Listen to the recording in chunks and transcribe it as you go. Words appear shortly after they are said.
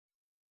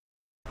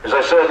As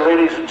I said,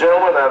 ladies and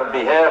gentlemen, on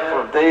behalf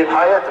of Dave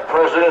Hyatt, the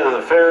president of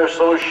the Fair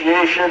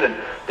Association, and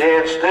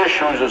Dan Stish,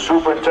 who's the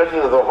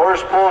superintendent of the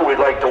horse pool, we'd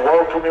like to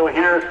welcome you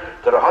here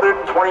to the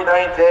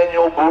 129th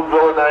annual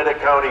Boonville Oneida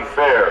County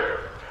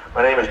Fair.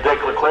 My name is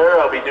Dick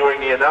LeClaire. I'll be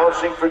doing the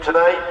announcing for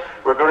tonight.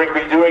 We're going to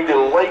be doing the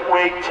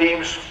lightweight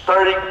teams,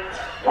 starting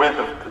with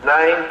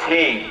 9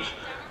 teams.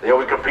 They'll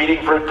be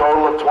competing for a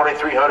total of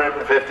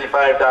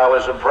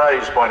 $2,355 in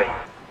prize money.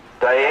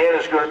 Diane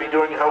is going to be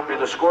helping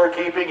the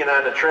scorekeeping, and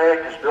on the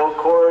track is Bill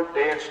Cord,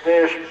 Dan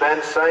Stish, Ben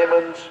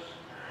Simons.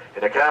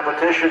 And the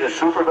competition is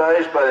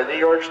supervised by the New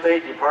York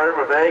State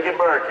Department of Ag and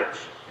Markets.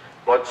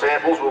 Blood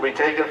samples will be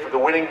taken for the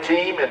winning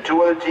team and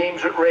 2 other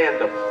teams at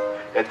random.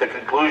 At the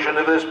conclusion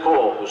of this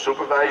poll, the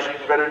supervising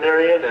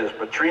veterinarian is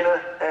Patrina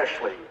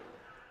Ashley.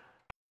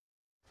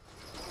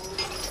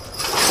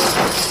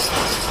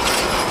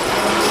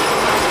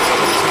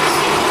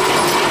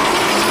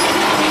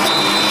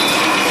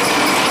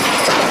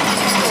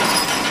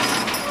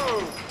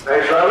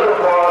 Nice round of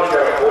applause.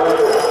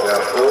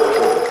 Got full.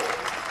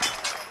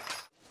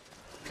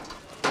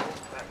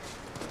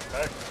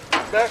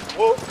 Back,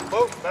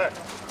 whoa, back.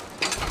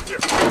 Here.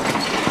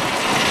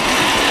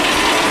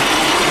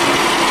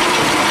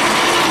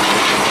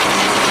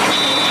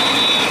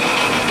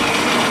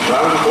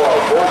 Round of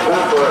applause.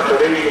 Full for our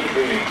Canadian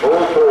team.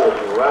 Full for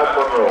Rap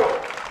Monroe.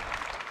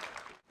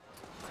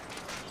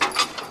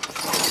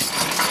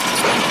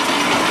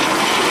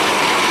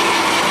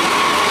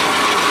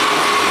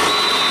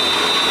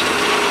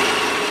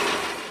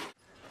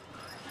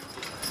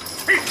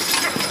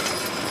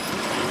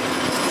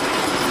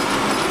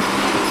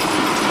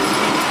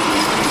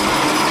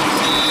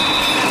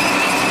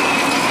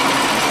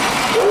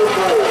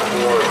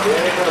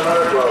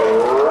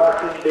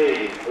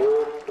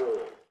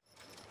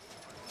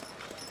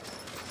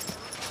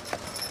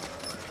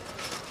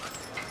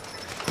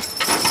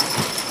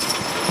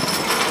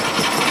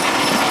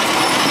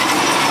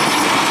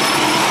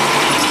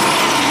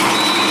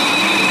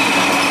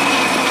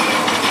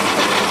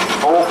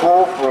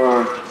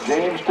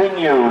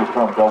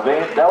 From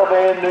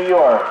Delavan, New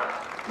York.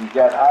 He's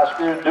got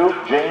Oscar and Duke.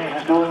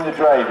 James is doing the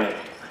driving.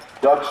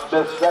 Doug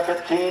Smith's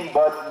second team,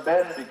 Bud and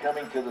Ben, will be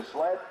coming to the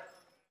sled.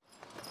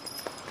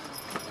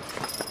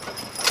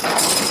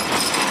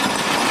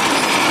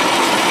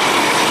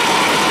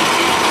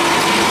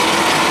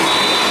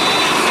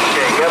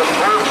 Okay, get a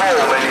full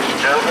roll, ladies and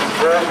gentlemen,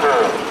 full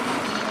roll.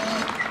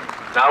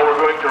 Now we're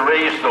going to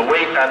raise the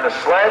weight on the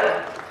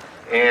sled.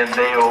 And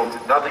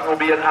nothing will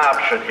be an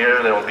option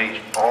here. They'll be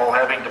all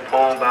having to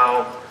pull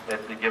now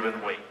at the given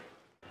weight.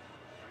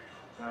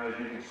 Now, as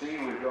you can see,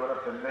 we've gone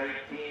up to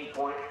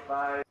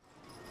 19.5.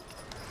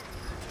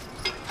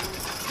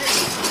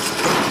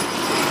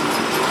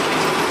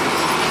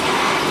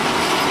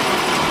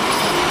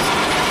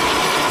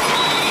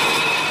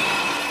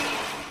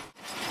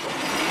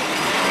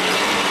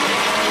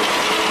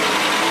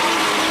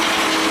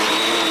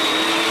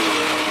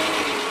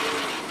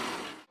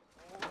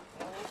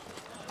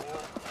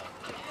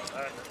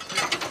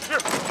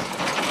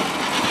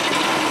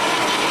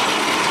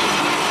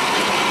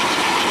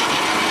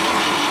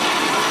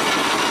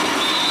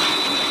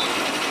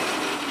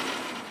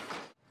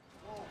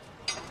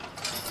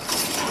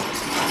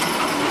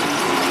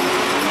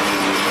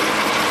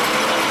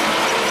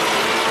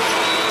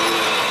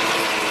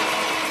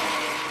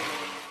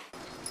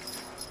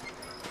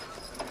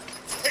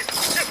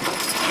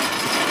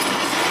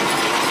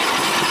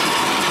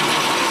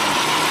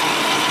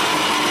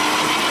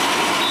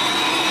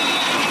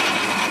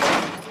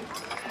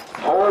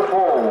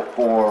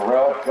 For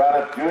Ralph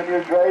Goddard Jr.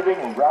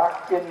 driving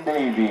Rockin'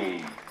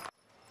 Davy.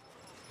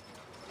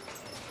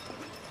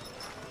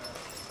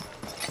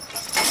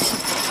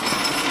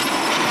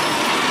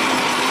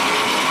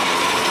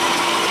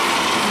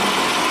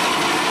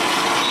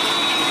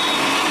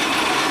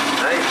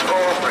 Nice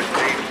call for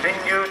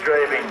Continue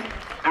driving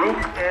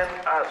Duke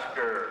and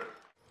Oscar.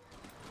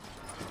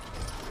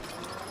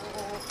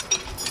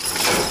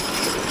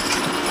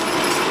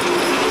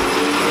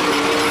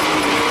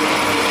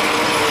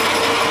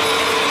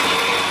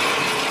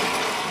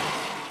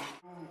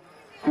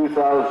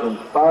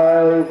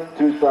 (2005,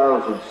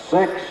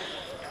 2006.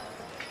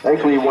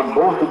 Actually, he won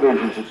both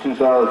divisions in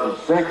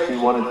 2006. He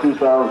won in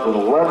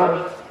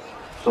 2011.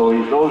 So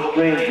he's no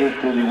stranger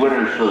to the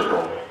winner's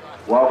circle.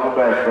 Welcome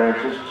back,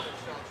 Francis.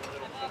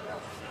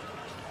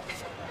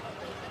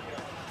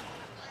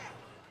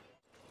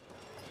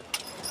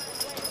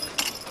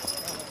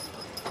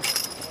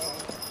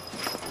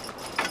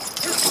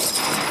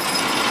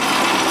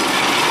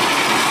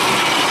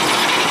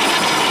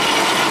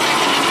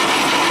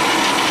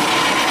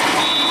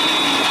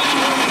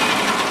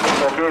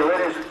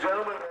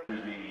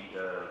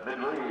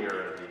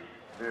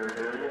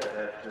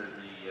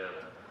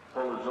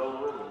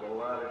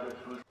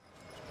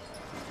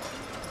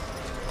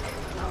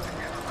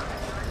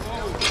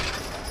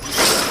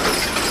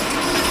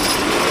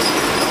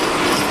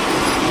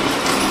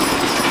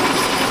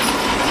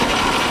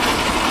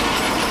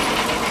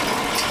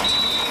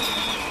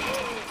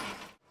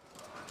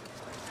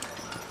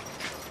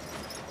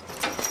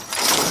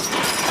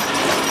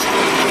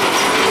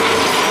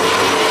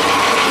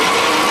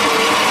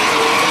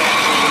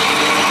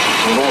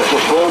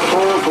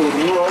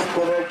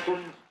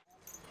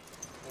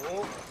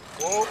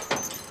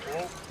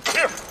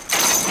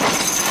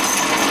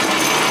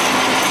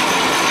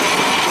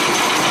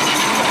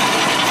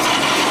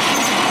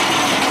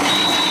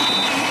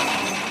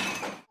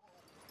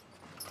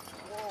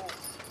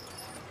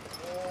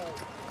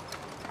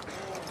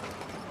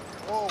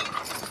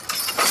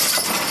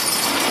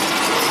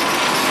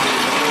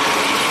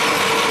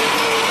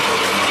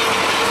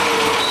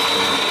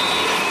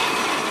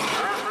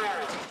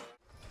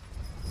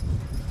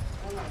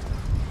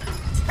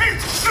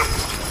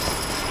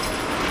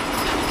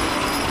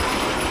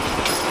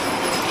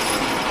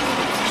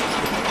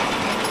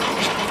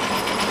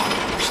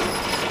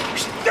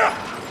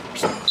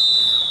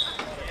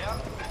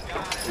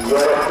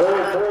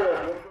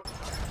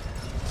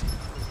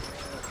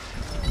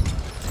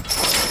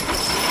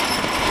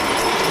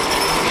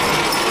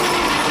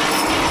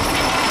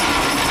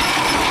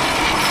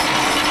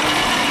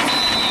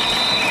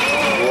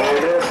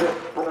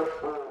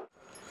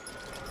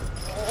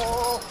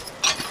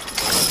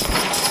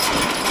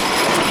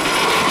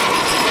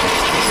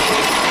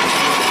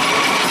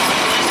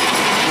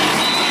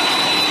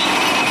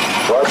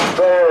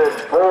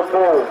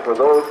 for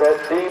that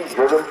team,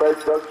 driven by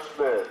Doug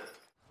Smith.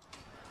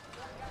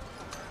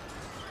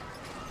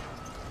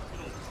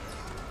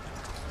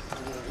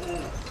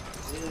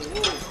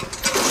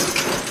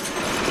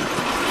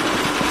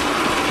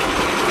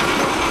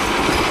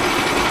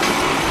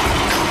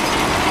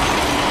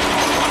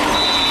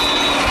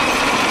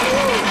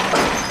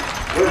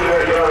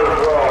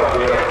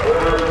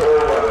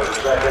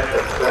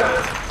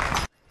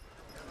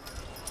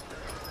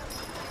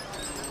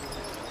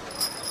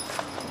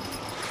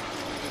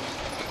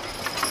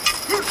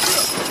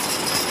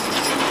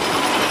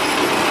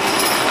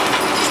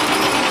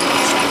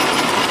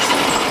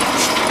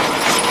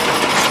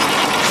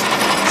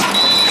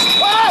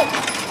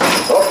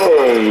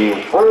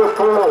 Okay,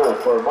 4-4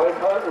 for Mike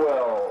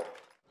Hartwell.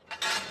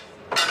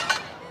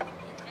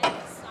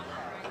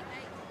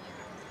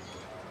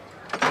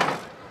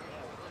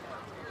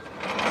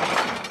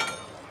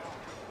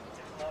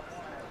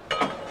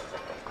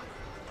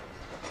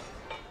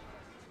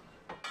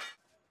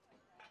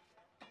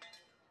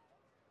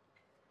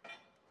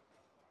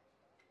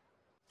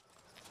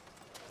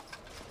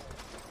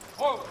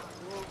 Whoa!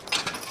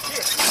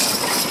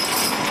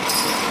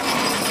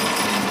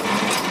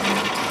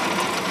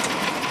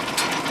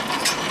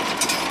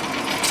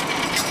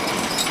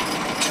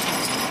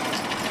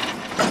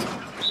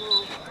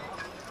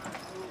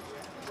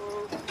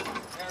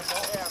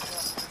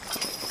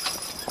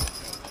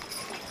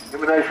 Give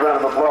me a nice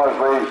round of applause,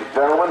 ladies and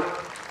gentlemen.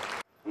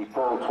 He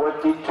pulled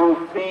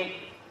 22 feet,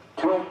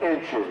 2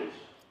 inches.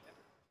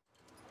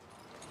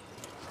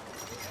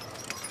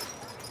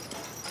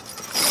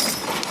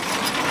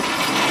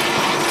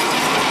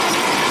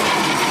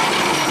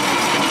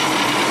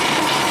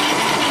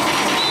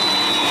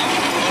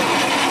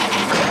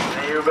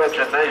 You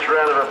betcha, nice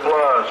round of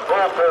applause.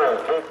 Full pull,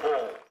 full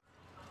pull.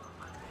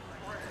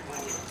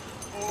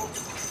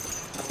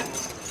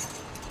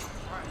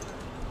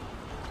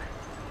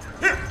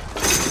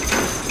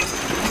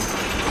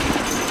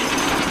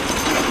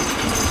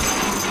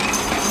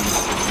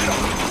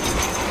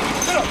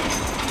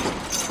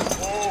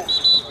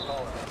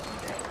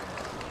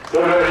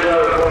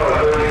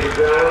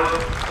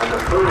 On the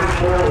first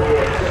pull, he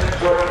had 6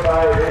 foot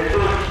 5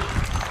 inches.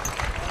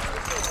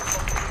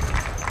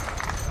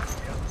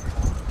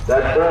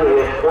 That pull, he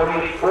had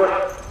 20 foot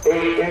 8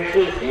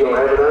 inches. He'll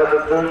have an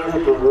opportunity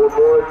for one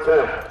more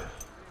attempt.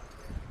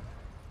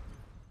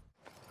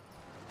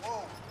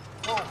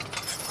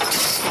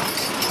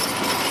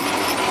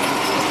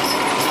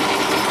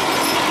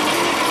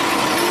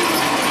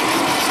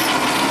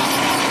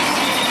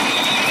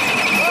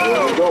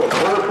 There we go.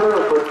 Full pull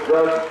for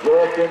Judge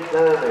Jack and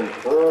Tommy.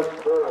 Full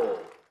pull.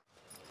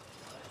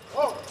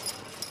 Whoa!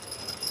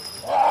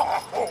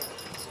 Oh!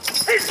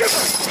 Hey,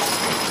 Jimmy!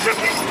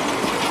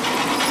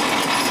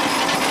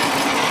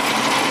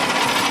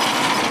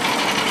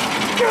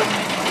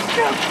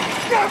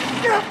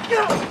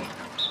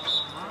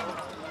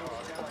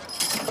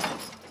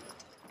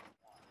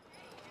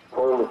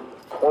 Pull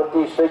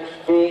 26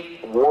 feet,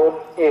 1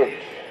 inch.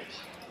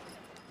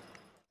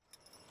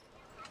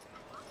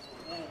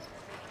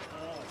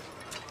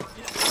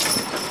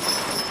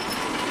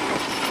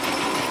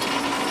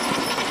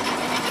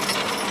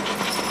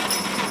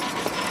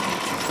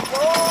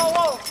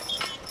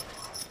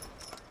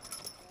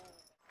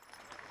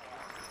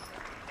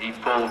 He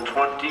pulled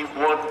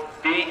 21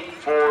 feet,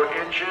 4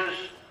 inches.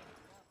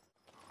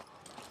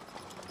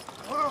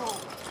 Whoa!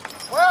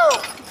 Whoa!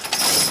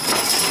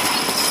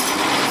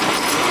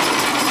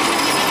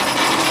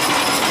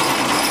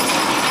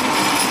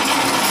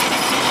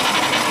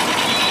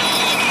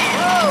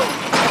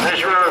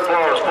 Nice round of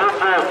applause. Full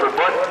pull for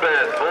Button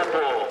Ben. Full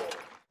pull.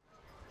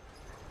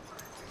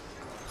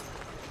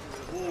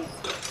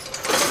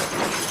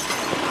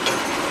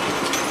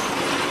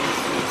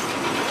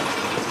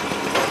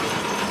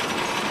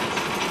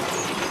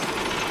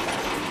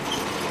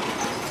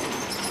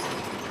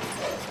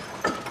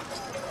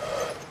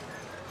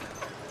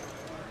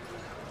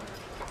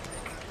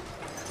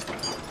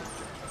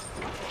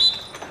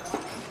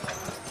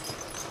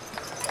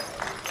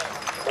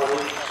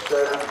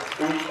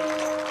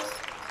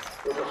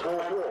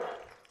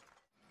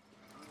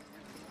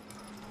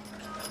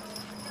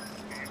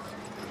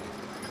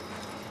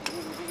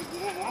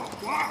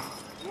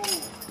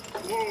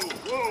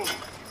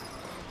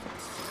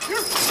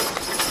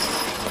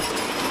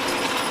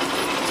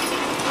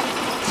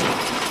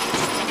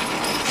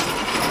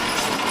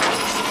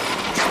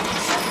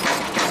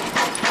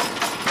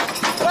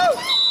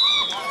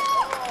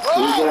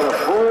 We got a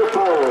full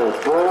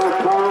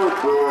pull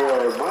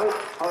for Mike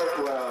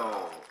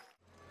Hartwell.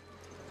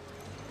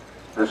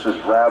 This is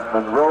Rob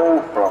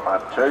Monroe from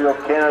Ontario,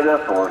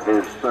 Canada for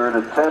his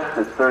 3rd attempt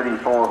at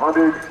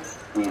 3,400.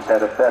 He's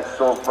had a best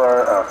so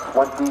far of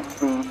 20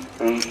 feet,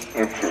 8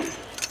 inches.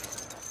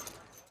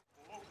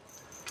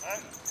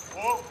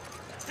 Whoa!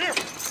 Here!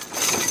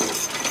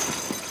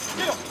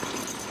 Here!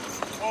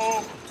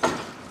 Oh!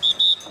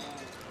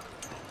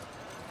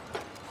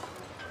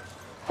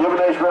 Give a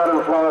nice round of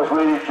applause,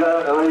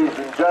 ladies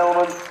and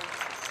gentlemen.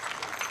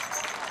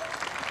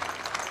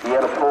 He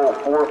had a pull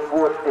 4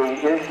 foot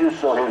 8 inches,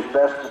 so his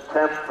best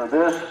attempt for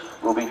this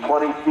will be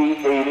 20 feet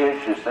 8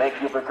 inches. Thank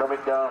you for coming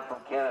down from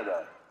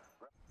Canada.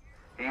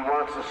 He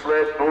wants the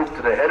sled moved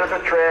to the head of the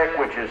track,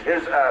 which is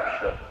his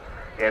option.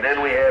 And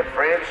then we have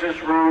Francis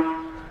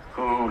Root,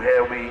 who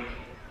will be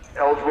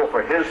eligible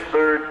for his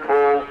third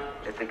pull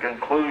at the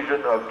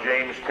conclusion of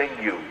James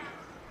Tingu.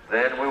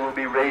 Then we will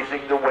be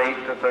raising the weight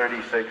to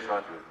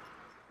 3,600.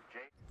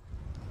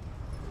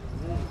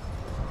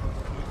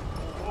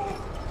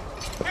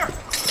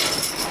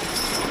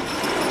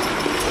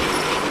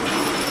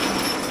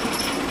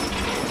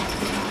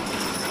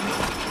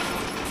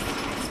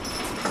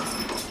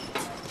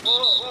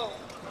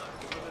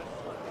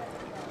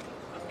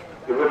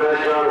 Give a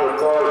nice round of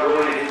applause,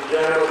 ladies and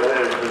gentlemen. That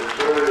is the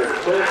third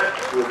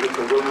attempt. We'll get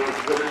the winning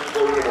splits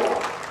for you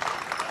all.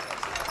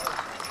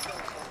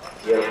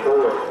 You have a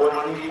pull of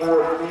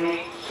 24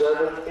 feet,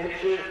 7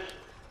 inches.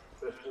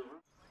 Mr.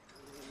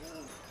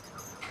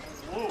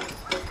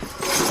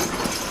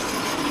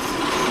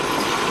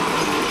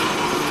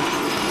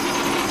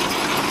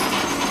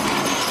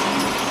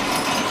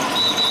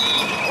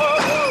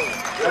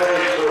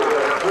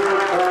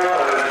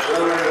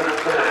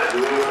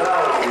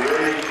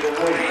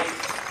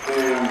 to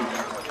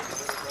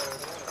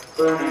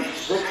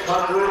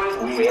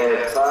 3,600. We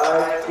have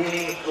 5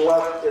 teams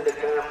left in the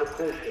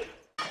competition.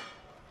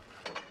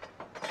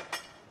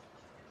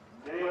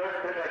 New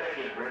York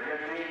Connection, bring your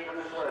team to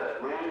the sled,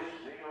 please.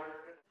 New York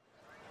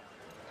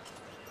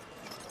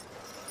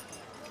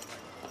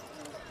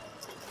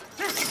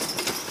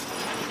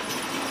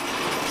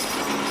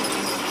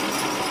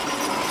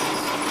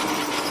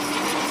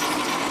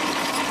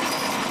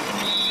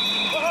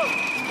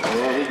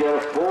And he got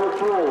a 4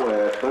 pull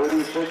at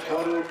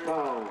 3,600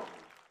 pounds.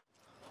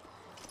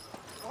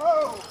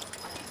 Whoa!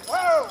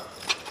 Whoa!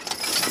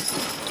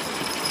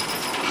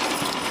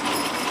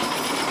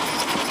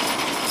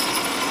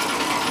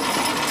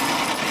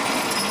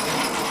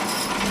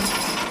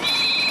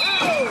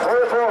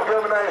 Full pull, give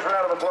him a nice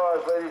round of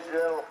applause, ladies and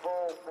gentlemen.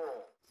 Full pull.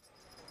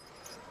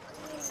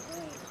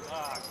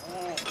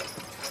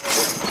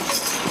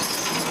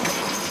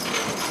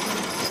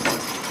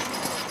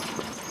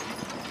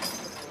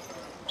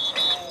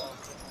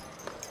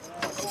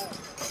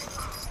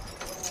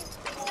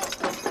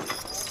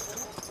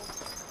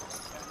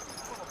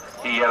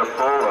 He had a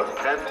pull of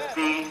 10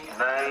 feet,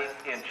 9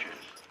 inches.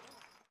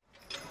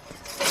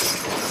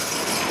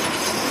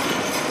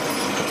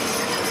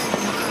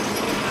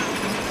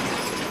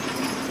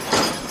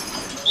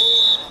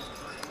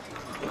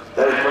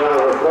 Nice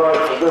round of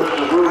applause for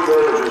Mr.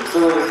 Boonville, his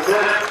third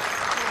attempt.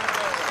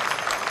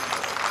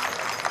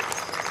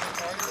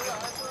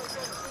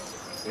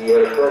 He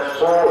had a best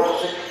pull of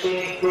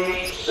 16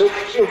 feet,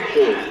 6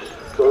 inches.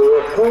 So we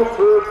have 2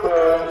 third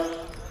pulls.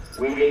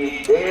 We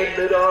need Dan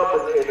Midoff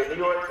in the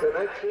New York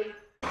Connection.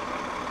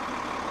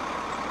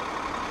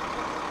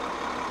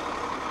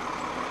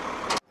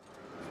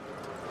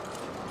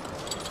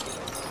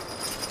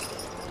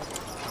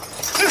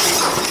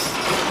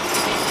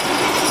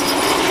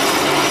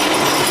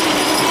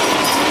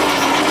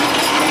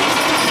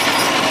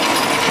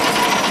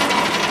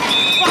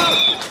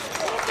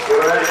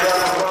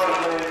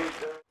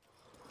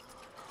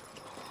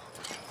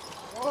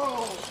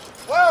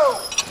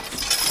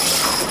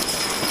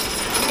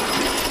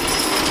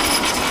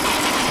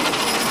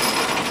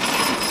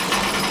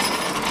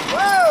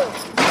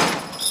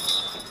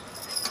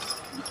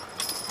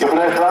 Give a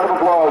nice round of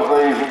applause,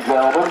 ladies and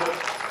gentlemen.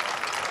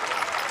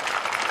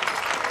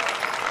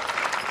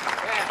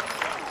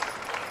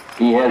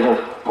 He has a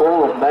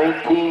pull of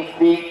 19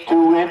 feet,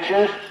 2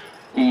 inches.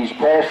 He's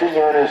passing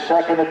on his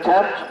second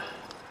attempt.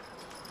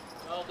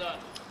 Well done.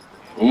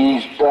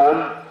 He's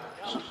done.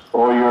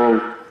 Or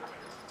your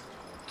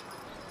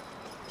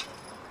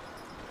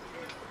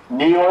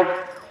New York,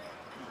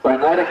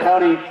 Oneida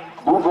County,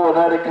 Boonville,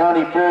 Oneida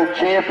County Fair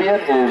champion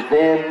is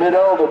Dan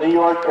Midoff, the New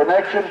York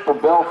Connection from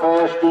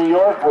Belfast, New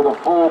York, with a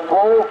full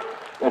pull.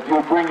 If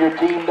you bring your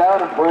team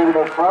down and parade it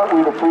in front,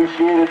 we'd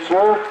appreciate it,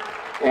 sir.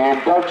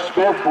 And Doug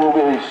Smith will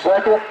be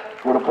second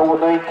with a pull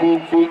of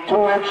 19 feet,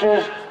 2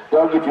 inches.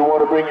 Doug, if you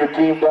want to bring your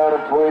team down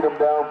and parade them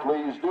down,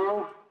 please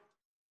do.